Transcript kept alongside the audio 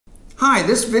Hi,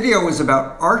 this video is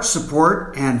about arch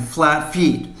support and flat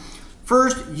feet.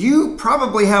 First, you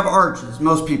probably have arches,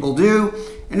 most people do,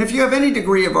 and if you have any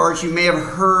degree of arch, you may have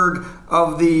heard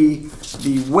of the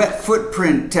wet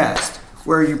footprint test,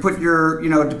 where you put your,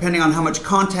 depending on how much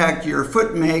contact your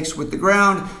foot makes with the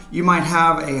ground, you might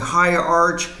have a high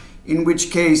arch, in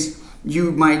which case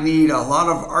you might need a lot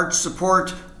of arch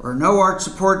support or no arch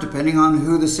support, depending on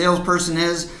who the salesperson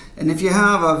is. And if you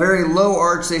have a very low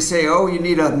arch, they say, oh, you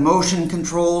need a motion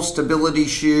control stability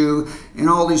shoe and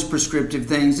all these prescriptive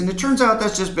things. And it turns out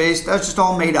that's just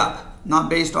all made up, not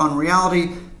based on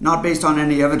reality, not based on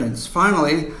any evidence.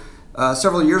 Finally,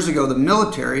 several years ago, the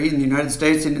military in the United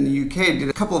States and in the UK did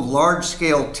a couple of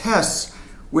large-scale tests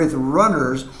with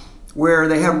runners where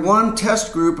they had one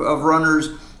test group of runners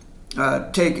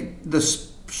take the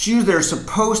shoes they're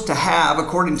supposed to have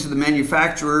according to the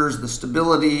manufacturers, the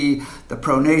stability, the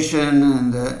pronation,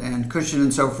 and cushion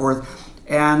and so forth,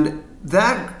 and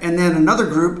then another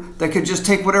group that could just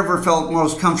take whatever felt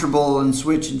most comfortable and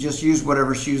switch and just use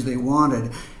whatever shoes they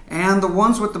wanted. And the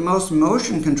ones with the most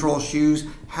motion control shoes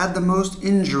had the most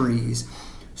injuries.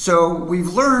 So we've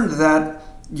learned that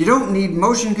you don't need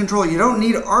motion control, you don't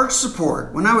need arch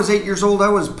support. When I was 8 years old, I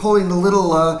was pulling the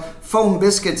little foam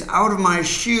biscuits out of my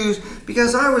shoes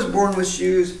because I was born with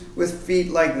shoes with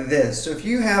feet like this. So if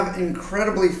you have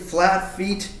incredibly flat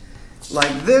feet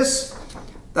like this,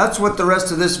 that's what the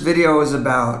rest of this video is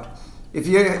about. If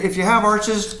you have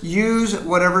arches, use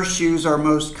whatever shoes are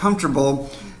most comfortable.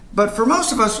 But for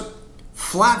most of us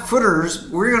flat footers,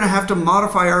 we're gonna have to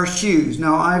modify our shoes.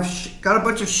 Now I've got a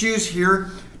bunch of shoes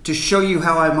here to show you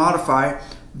how I modify.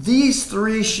 These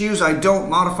three shoes I don't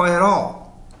modify at all.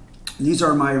 These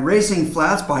are my racing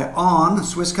flats by On, a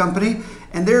Swiss company,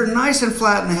 and they're nice and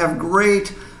flat and they have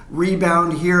great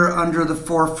rebound here under the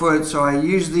forefoot. So I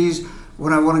use these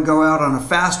when I want to go out on a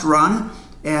fast run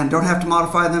and don't have to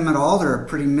modify them at all. They're a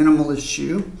pretty minimalist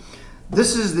shoe.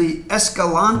 This is the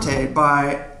Escalante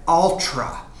by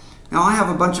Altra. Now I have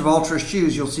a bunch of Altra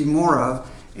shoes you'll see more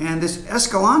of, and this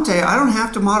Escalante, I don't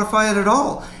have to modify it at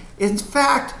all. In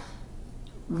fact,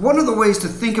 one of the ways to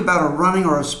think about a running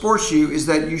or a sports shoe is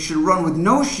that you should run with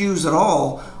no shoes at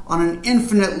all on an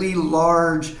infinitely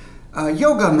large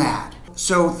yoga mat.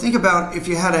 So think about if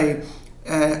you had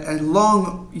a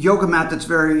long yoga mat that's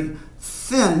very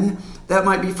thin, that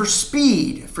might be for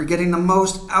speed, for getting the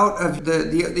most out of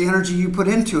the energy you put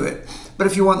into it. But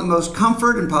if you want the most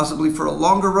comfort and possibly for a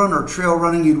longer run or trail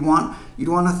running, you'd want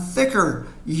a thicker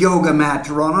yoga mat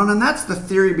to run on, and that's the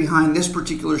theory behind this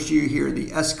particular shoe here,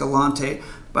 the Escalante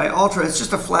by Altra. It's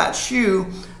just a flat shoe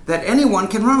that anyone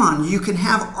can run on. You can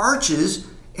have arches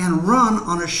and run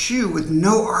on a shoe with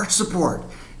no arch support,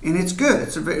 and it's good.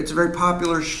 It's a very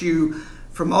popular shoe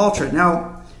from Altra.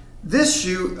 Now, this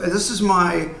shoe, this is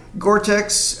my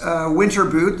Gore-Tex winter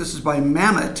boot. This is by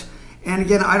Mammoth. And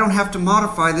again, I don't have to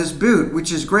modify this boot,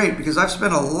 which is great because I've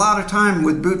spent a lot of time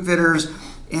with boot fitters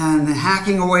and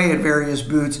hacking away at various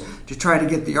boots to try to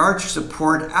get the arch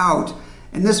support out.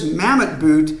 And this Mammoth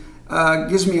boot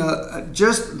gives me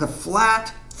just the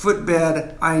flat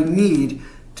footbed I need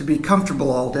to be comfortable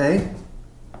all day.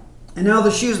 And now the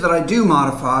shoes that I do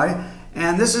modify,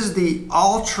 and this is the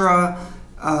Altra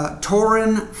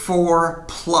Torin 4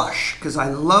 Plush, because I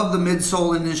love the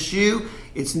midsole in this shoe.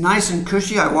 It's nice and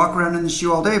cushy. I walk around in the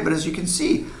shoe all day, but as you can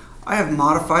see, I have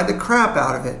modified the crap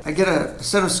out of it. I get a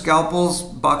set of scalpels,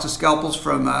 box of scalpels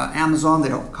from Amazon. They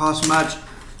don't cost much.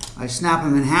 I snap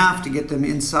them in half to get them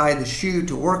inside the shoe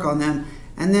to work on them.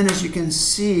 And then as you can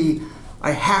see,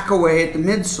 I hack away at the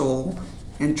midsole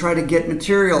and try to get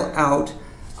material out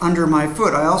under my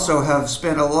foot. I also have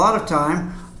spent a lot of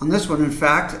time on this one. In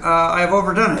fact, I've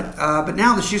overdone it. But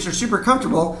now the shoes are super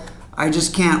comfortable. I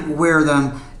just can't wear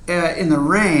them in the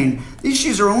rain. These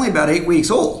shoes are only about 8 weeks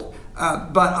old,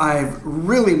 but I've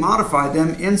really modified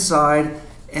them inside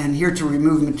and here to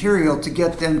remove material to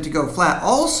get them to go flat.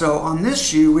 Also on this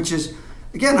shoe, which is,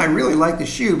 again, I really like the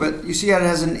shoe, but you see it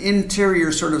has an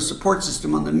interior sort of support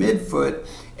system on the midfoot,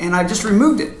 and I just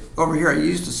removed it over here. I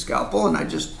used a scalpel and I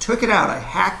just took it out. I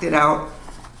hacked it out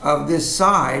of this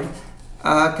side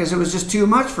because it was just too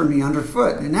much for me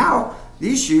underfoot. And now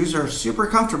these shoes are super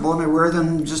comfortable and I wear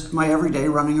them just my everyday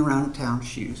running around town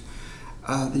shoes.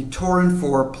 The Torin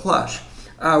 4 Plush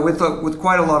with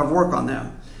quite a lot of work on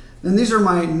them. Then these are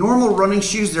my normal running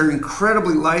shoes. They're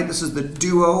incredibly light. This is the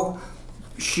Duo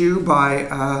shoe by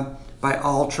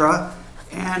Altra.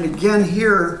 And again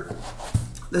here,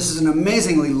 this is an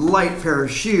amazingly light pair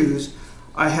of shoes.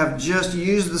 I have just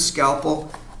used the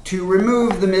scalpel to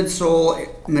remove the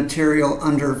midsole material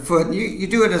underfoot. You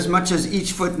do it as much as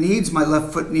each foot needs. My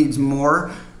left foot needs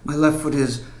more. My left foot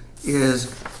is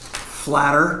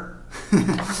flatter.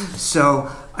 So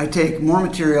I take more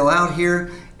material out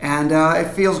here, and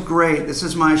it feels great. This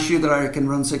is my shoe that I can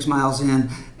run 6 miles in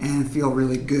and feel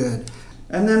really good.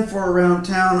 And then for around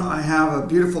town, I have a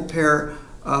beautiful pair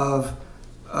of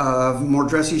more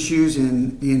dressy shoes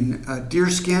in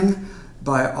deerskin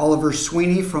by Oliver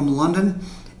Sweeney from London.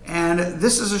 And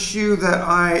this is a shoe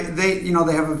that they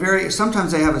have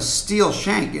sometimes they have a steel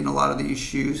shank in a lot of these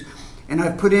shoes. And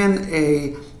I've put in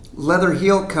a leather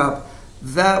heel cup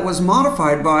that was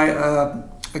modified by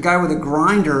a guy with a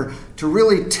grinder to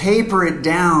really taper it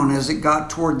down as it got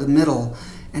toward the middle.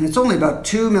 And it's only about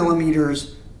 2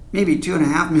 millimeters, maybe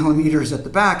 2.5 millimeters at the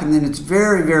back, and then it's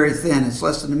very, very thin. It's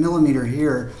less than 1 millimeter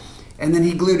here. And then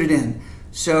he glued it in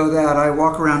so that I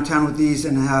walk around town with these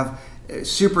and have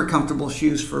super comfortable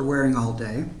shoes for wearing all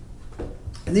day.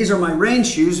 And these are my rain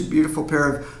shoes, a beautiful pair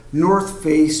of North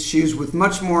Face shoes with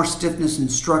much more stiffness and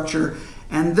structure.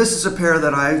 And this is a pair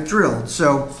that I've drilled.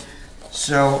 So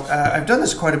I've done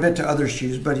this quite a bit to other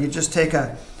shoes, but you just take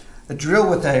a drill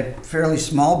with a fairly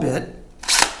small bit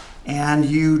and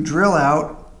you drill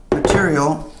out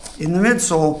material in the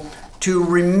midsole to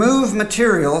remove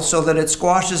material so that it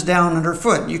squashes down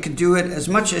underfoot. You could do it as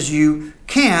much as you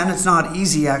can. It's not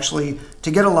easy actually to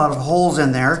get a lot of holes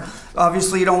in there.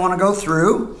 Obviously you don't want to go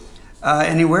through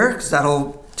anywhere because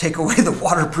that'll take away the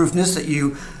waterproofness that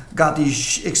you got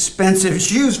these expensive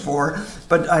shoes for.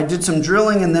 But I did some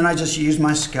drilling and then I just used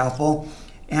my scalpel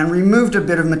and removed a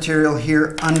bit of material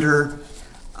here under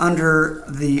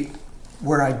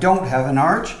where I don't have an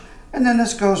arch. And then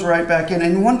this goes right back in.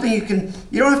 And one thing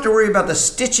you don't have to worry about the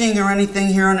stitching or anything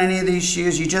here on any of these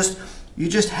shoes. You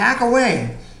just hack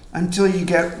away until you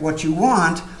get what you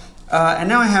want. And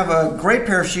now I have a great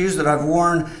pair of shoes that I've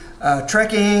worn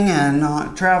trekking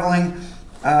and traveling,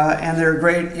 and they're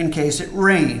great in case it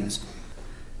rains.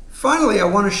 Finally, I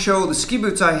want to show the ski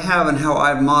boots I have and how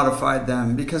I've modified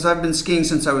them, because I've been skiing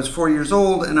since I was 4 years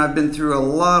old, and I've been through a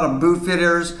lot of boot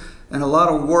fitters and a lot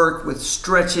of work with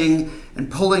stretching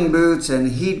and pulling boots and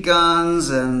heat guns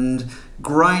and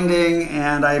grinding,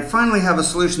 and I finally have a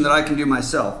solution that I can do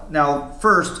myself. Now,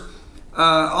 first,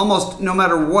 almost no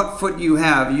matter what foot you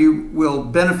have, you will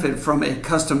benefit from a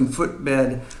custom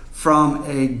footbed from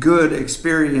a good,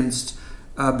 experienced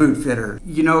boot fitter.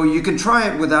 You know, you can try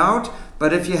it without,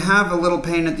 but if you have a little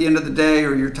pain at the end of the day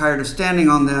or you're tired of standing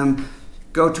on them,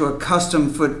 go to a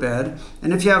custom footbed.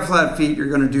 And if you have flat feet, you're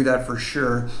going to do that for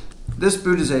sure. This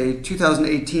boot is a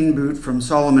 2018 boot from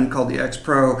Salomon called the X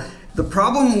Pro. The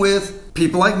problem with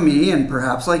people like me and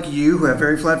perhaps like you who have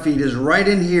very flat feet is right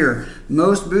in here.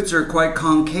 Most boots are quite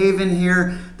concave in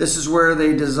here. This is where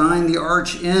they design the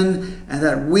arch in, and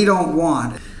that we don't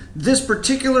want. This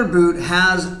particular boot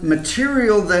has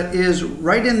material that is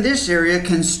right in this area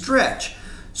can stretch.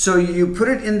 So you put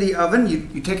it in the oven,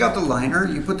 you take out the liner,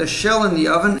 you put the shell in the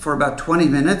oven for about 20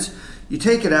 minutes. You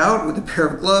take it out with a pair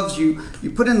of gloves, you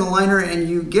put in the liner and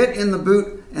you get in the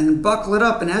boot and buckle it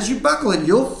up. And as you buckle it,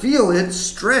 you'll feel it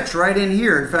stretch right in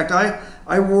here. In fact,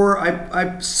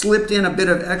 I slipped in a bit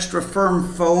of extra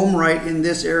firm foam right in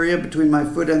this area between my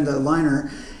foot and the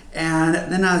liner. And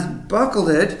then I buckled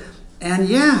it, and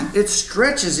yeah, it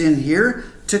stretches in here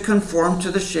to conform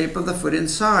to the shape of the foot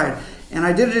inside. And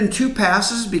I did it in 2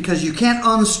 passes because you can't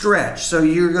unstretch. So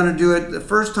you're gonna do it the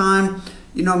first time,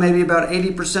 you know, maybe about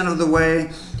 80% of the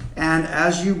way. And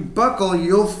as you buckle,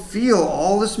 you'll feel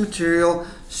all this material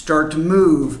start to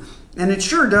move. And it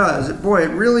sure does. Boy,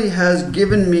 it really has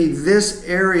given me this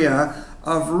area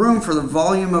of room for the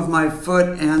volume of my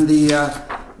foot and the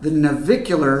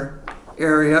navicular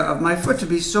area of my foot to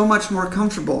be so much more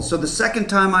comfortable. So the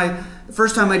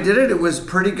first time I did it, it was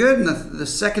pretty good. And the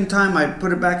second time I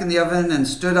put it back in the oven and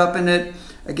stood up in it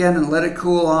again and let it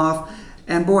cool off.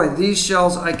 And boy, these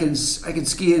shells I can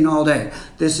ski in all day.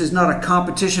 This is not a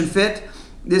competition fit.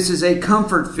 This is a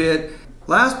comfort fit.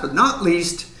 Last but not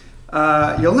least,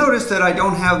 you'll notice that I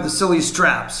don't have the silly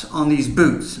straps on these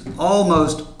boots.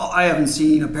 I haven't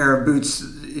seen a pair of boots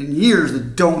in years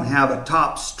that don't have a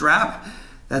top strap.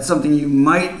 That's something you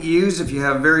might use if you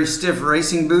have very stiff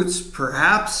racing boots,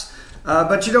 perhaps.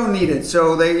 But you don't need it.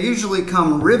 So they usually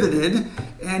come riveted,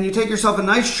 and you take yourself a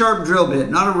nice sharp drill bit,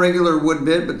 not a regular wood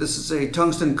bit, but this is a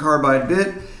tungsten carbide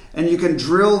bit, and you can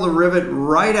drill the rivet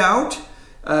right out.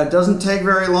 It doesn't take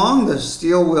very long. The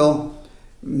steel will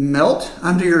melt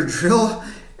under your drill,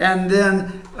 and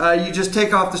then you just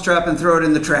take off the strap and throw it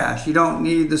in the trash. You don't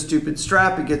need the stupid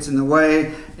strap. It gets in the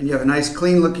way, and you have a nice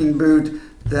clean looking boot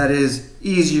that is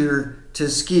easier to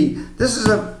ski. This is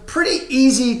a pretty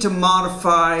easy to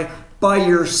modify by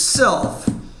yourself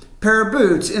pair of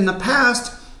boots. In the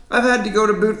past, I've had to go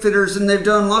to boot fitters and they've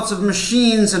done lots of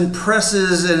machines and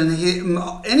presses, and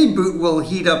any boot will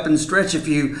heat up and stretch if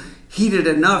you heat it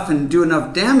enough and do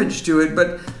enough damage to it.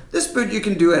 But this boot you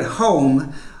can do at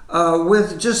home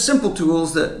with just simple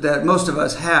tools that most of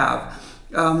us have,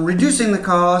 reducing the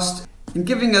cost and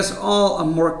giving us all a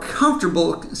more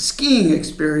comfortable skiing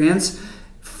experience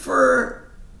for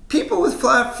people with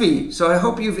flat feet. So I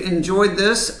hope you've enjoyed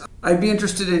this. I'd be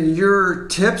interested in your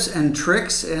tips and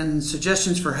tricks and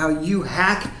suggestions for how you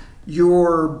hack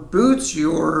your boots,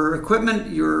 your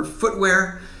equipment, your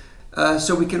footwear,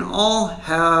 so we can all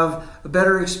have a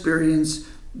better experience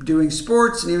doing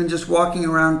sports and even just walking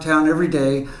around town every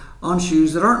day on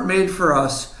shoes that aren't made for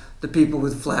us, the people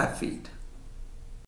with flat feet.